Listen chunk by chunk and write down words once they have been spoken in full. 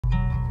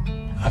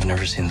I've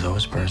never seen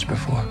those birds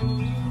before.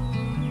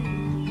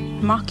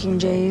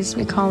 Mockingjays,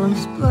 we call them.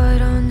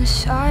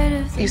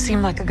 You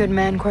seem like a good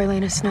man,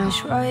 Corleone Snow.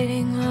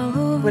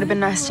 Would have been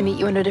nice to meet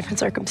you under different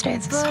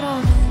circumstances.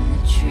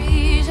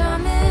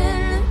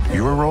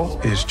 Your role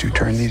is to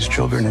turn these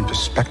children into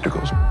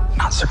spectacles,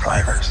 not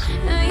survivors.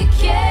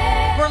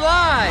 We're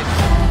live!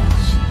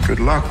 Good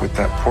luck with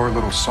that poor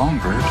little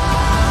songbird.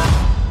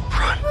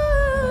 Run.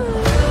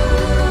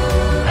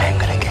 I am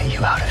gonna get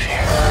you out of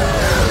here.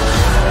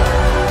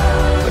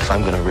 But if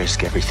I'm gonna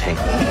risk everything,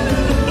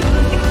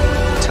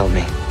 tell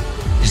me,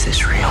 is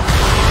this real?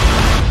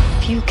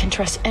 If you can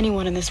trust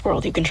anyone in this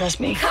world, you can trust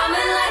me. Coming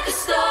like a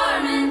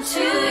storm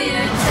into your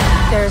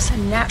town. There's a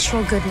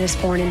natural goodness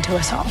born into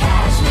us all.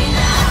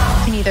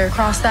 You can either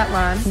cross that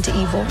line into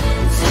evil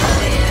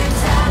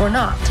or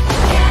not.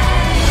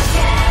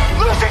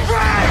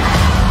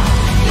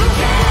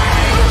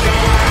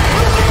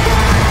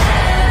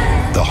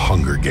 The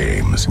Hunger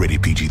Games,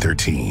 rated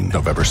PG-13,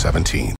 November 17th.